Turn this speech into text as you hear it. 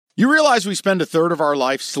You realize we spend a third of our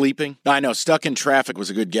life sleeping? I know, stuck in traffic was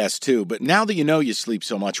a good guess too, but now that you know you sleep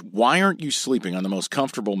so much, why aren't you sleeping on the most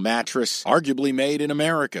comfortable mattress arguably made in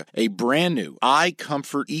America? A brand new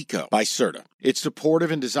iComfort Eco by Serta. It's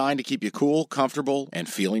supportive and designed to keep you cool, comfortable, and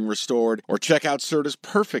feeling restored. Or check out Serta's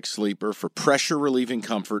Perfect Sleeper for pressure-relieving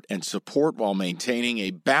comfort and support while maintaining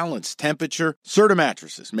a balanced temperature. Serta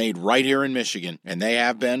mattresses made right here in Michigan, and they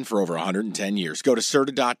have been for over 110 years. Go to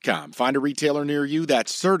Serta.com. Find a retailer near you.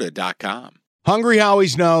 That's Serta.com. Hungry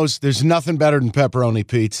Howie's knows there's nothing better than pepperoni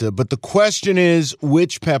pizza, but the question is,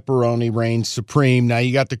 which pepperoni reigns supreme? Now,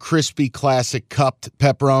 you got the crispy classic cupped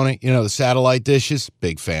pepperoni, the satellite dishes.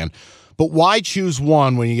 Big fan. But why choose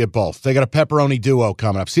one when you get both? They got a pepperoni duo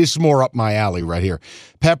coming up. See, this is more up my alley right here.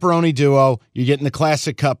 Pepperoni duo, you're getting the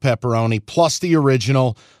classic cup pepperoni, plus the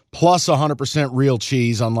original, plus 100% real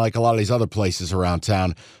cheese, unlike a lot of these other places around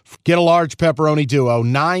town. Get a large pepperoni duo,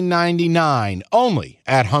 $9.99, only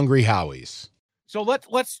at Hungry Howie's. So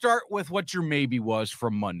let's start with what your maybe was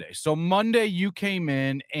from Monday. So Monday you came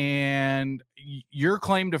in and your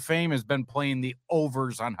claim to fame has been playing the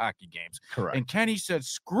overs on hockey games. Correct. And Kenny said,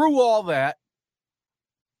 screw all that.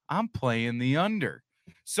 I'm playing the under.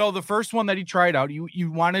 So the first one that he tried out,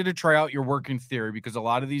 you wanted to try out your working theory because a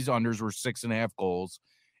lot of these unders were 6.5 goals.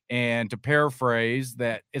 And to paraphrase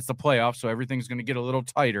that, it's the playoffs, so everything's going to get a little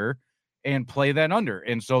tighter and play that under.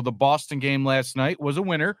 And so the Boston game last night was a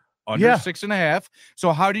winner. Under 6.5.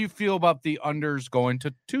 So how do you feel about the unders going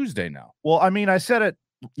to Tuesday now? Well, I mean, I said it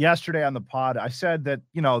yesterday on the pod. I said that,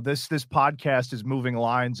 this podcast is moving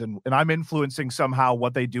lines and I'm influencing somehow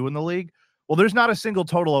what they do in the league. Well, there's not a single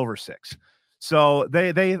total over 6. So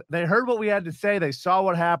they heard what we had to say. They saw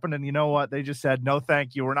what happened. And you know what? They just said, no,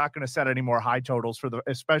 thank you. We're not going to set any more high totals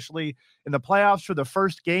especially in the playoffs for the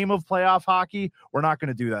first game of playoff hockey. We're not going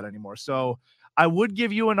to do that anymore. So I would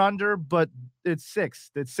give you an under, but it's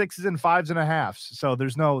 6. It's 6s and 5.5. So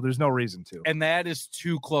there's no reason to. And that is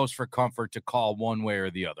too close for comfort to call one way or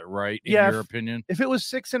the other, right? In your opinion? If it was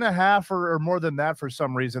 6.5 or more than that for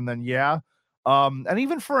some reason, then yeah. And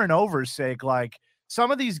even for an over's sake, like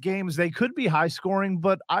some of these games, they could be high scoring,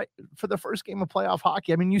 but for the first game of playoff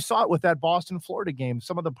hockey, I mean, you saw it with that Boston-Florida game.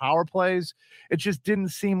 Some of the power plays, it just didn't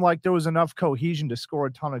seem like there was enough cohesion to score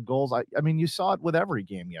a ton of goals. I mean, you saw it with every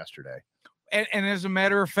game yesterday. And as a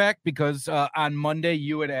matter of fact, because on Monday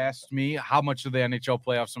you had asked me how much of the NHL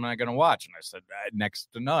playoffs am I going to watch? And I said, next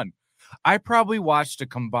to none. I probably watched a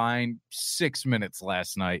combined 6 minutes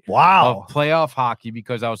last night of playoff hockey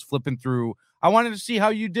because I was flipping through. I wanted to see how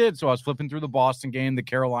you did. So I was flipping through the Boston game, the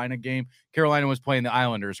Carolina game. Carolina was playing the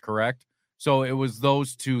Islanders, correct? So it was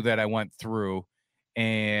those two that I went through.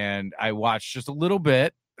 And I watched just a little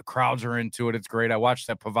bit. The crowds are into it. It's great. I watched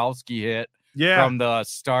that Pavelski hit. Yeah, from the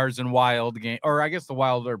Stars and Wild game, or I guess the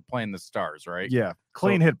Wild are playing the Stars, right? Yeah,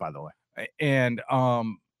 clean hit, by the way. And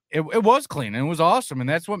it was clean and it was awesome, and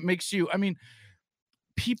that's what makes you. I mean,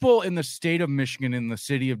 people in the state of Michigan, in the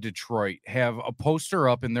city of Detroit, have a poster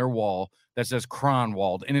up in their wall that says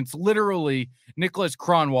Kronwald, and it's literally Nicholas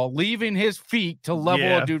Kronwald leaving his feet to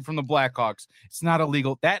level a dude from the Blackhawks. It's not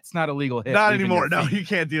illegal. That's not a legal hit. Not anymore. No, you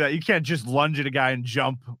can't do that. You can't just lunge at a guy and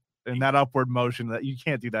jump in that upward motion. That you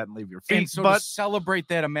can't do that and leave your feet. And so to celebrate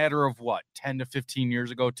that a matter of 10 to 15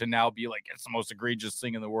 years ago to now be like, it's the most egregious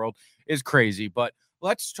thing in the world is crazy. But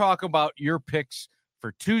let's talk about your picks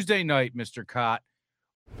for Tuesday night, Mr. Cott.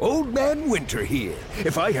 Old Man Winter here.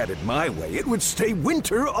 If I had it my way, it would stay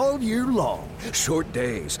winter all year long. Short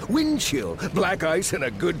days, wind chill, black ice, and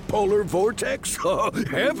a good polar vortex. Oh,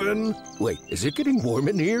 heaven. Wait, is it getting warm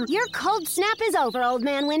in here? Your cold snap is over, Old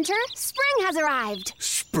Man Winter. Spring has arrived.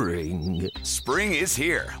 Spring. Spring is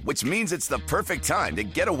here, which means it's the perfect time to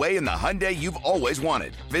get away in the Hyundai you've always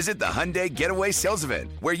wanted. Visit the Hyundai Getaway Sales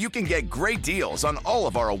Event, where you can get great deals on all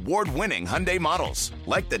of our award-winning Hyundai models,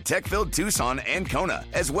 like the tech-filled Tucson and Kona,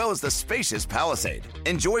 as well as the spacious Palisade.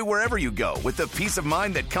 Enjoy wherever you go with the peace of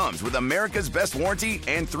mind that comes with America's best warranty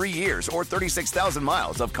and 3 years or 36,000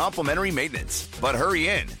 miles of complimentary maintenance. But hurry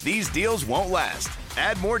in, these deals won't last.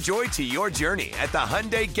 Add more joy to your journey at the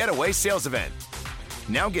Hyundai Getaway Sales Event.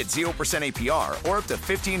 Now get 0% APR or up to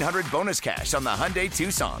 $1,500 bonus cash on the Hyundai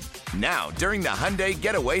Tucson. Now, during the Hyundai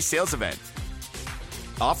Getaway Sales Event.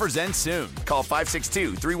 Offers end soon. Call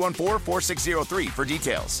 562-314-4603 for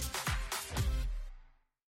details.